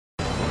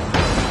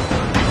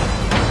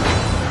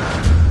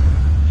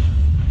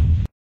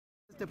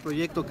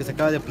proyecto que se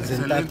acaba de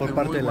presentar Excelente, por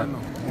parte de la... muy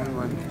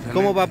bueno.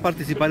 ¿Cómo va a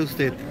participar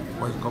usted?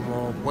 Pues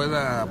como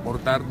pueda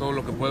aportar, todo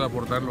lo que pueda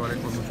aportar lo haré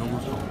con mucho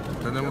gusto.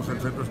 Tenemos el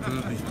Centro de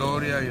Estudios de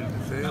Historia y el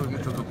museo y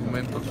muchos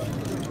documentos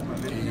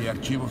y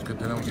archivos que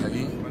tenemos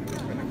allí.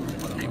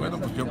 Y bueno,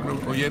 pues yo creo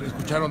que ayer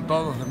escucharon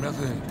todos, se me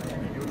hace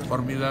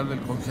formidable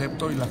el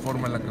concepto y la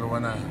forma en la que lo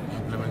van a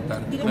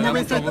implementar.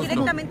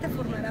 ¿Directamente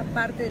formará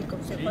parte del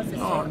Consejo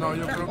Asesor? No,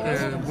 yo creo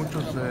que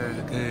muchos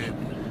que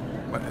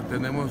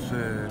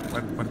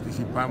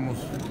participamos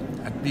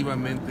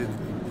activamente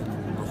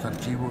en los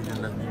archivos y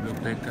en las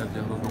bibliotecas y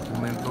en los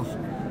documentos,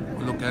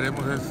 pues lo que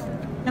haremos es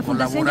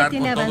colaborar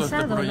con todo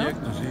este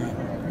proyecto, ¿no?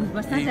 Sí.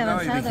 Bastante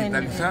avanzado. Y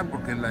digitalizar,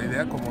 porque la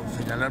idea, como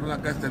señalaron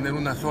acá, es tener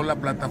una sola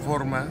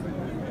plataforma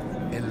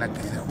en la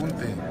que se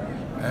junte.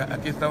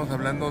 Aquí estamos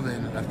hablando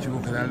del Archivo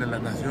General de la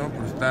Nación,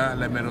 pero está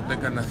la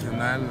Hemeroteca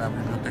Nacional, la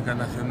Biblioteca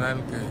Nacional,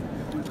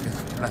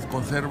 que las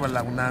conserva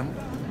la UNAM,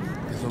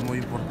 que son muy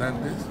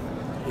importantes,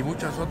 y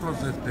muchas otras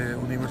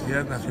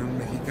universidades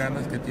nacionales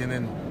mexicanas que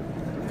tienen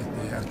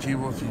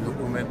archivos y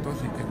documentos,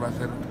 y que va a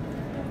ser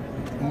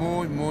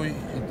muy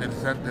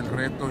interesante el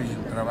reto y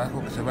el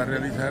trabajo que se va a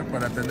realizar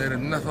para tener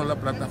en una sola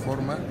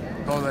plataforma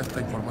toda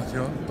esta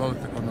información, todo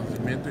este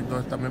conocimiento y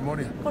toda esta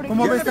memoria.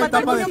 ¿Cómo ves esta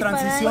etapa de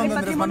transición de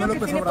Andrés Manuel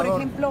López Obrador?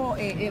 Por ejemplo,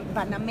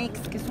 Banamex,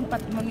 que es un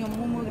patrimonio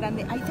muy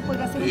grande, ahí se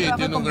podría hacer un trabajo de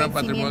tiene un gran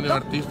patrimonio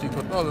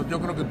artístico, todo. Yo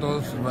creo que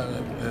todos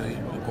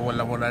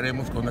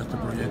colaboraremos con este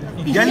proyecto.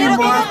 Ya quiero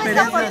que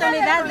esta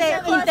oportunidad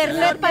de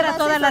Internet para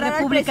toda la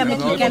República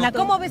Mexicana.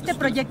 ¿Cómo ve este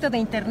proyecto de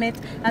Internet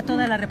a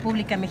toda la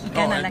República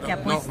Mexicana, a la que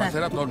apuesta? No, va a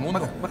ser a todo el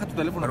mundo. Baja tu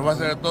teléfono. Pero va a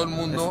ser a todo el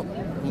mundo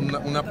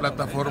una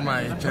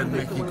plataforma hecha en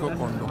México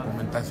con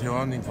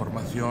documentación,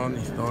 información,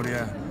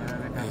 historia,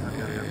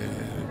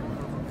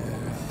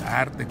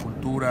 arte,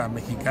 cultura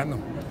mexicano.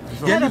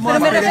 Pero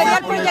me refería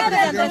al proyecto de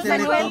Andrés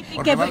Manuel.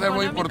 Porque va a ser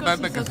muy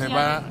importante que se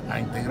va a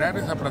integrar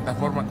esa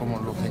plataforma como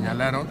lo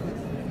señalaron,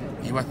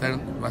 y va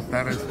a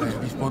estar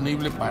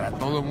disponible para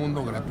todo el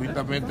mundo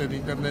gratuitamente en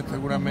internet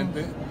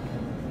seguramente,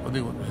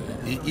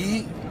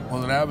 y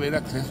podrá haber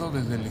acceso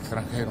desde el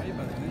extranjero.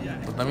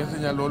 Pero también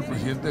señaló el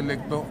presidente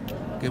electo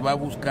que va a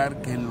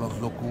buscar que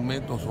los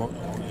documentos,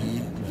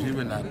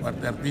 inclusive la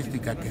parte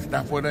artística que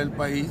está fuera del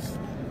país,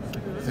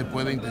 se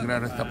pueda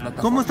integrar a esta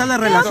plataforma. ¿Cómo está la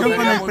relación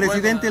con el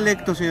presidente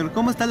electo, señor?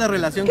 ¿Cómo está la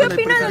relación con el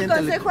presidente electo?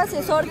 ¿Qué opina del Consejo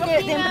Asesor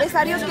de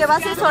Empresarios que va a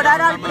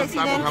asesorar al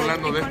presidente? Estamos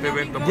hablando de este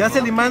evento. ¿Ya se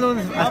limaron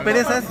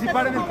asperezas?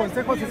 ¿Participar en el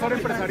Consejo Asesor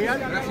Empresarial?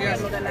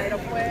 Gracias. Lo del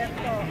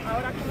aeropuerto,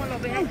 ¿ahora cómo lo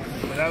ven?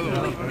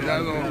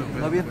 Cuidado.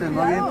 No avienten,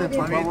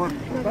 por favor.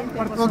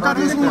 Don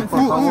Carlos, por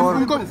favor.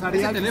 un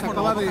empresarial que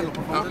acaba de...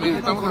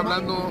 Estamos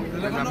hablando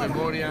de la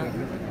memoria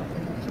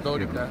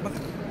histórica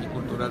y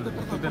cultural de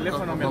México.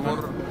 Por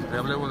favor,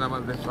 hablemos nada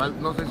más de eso.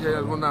 No sé si hay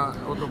algún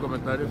otro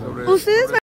comentario sobre eso.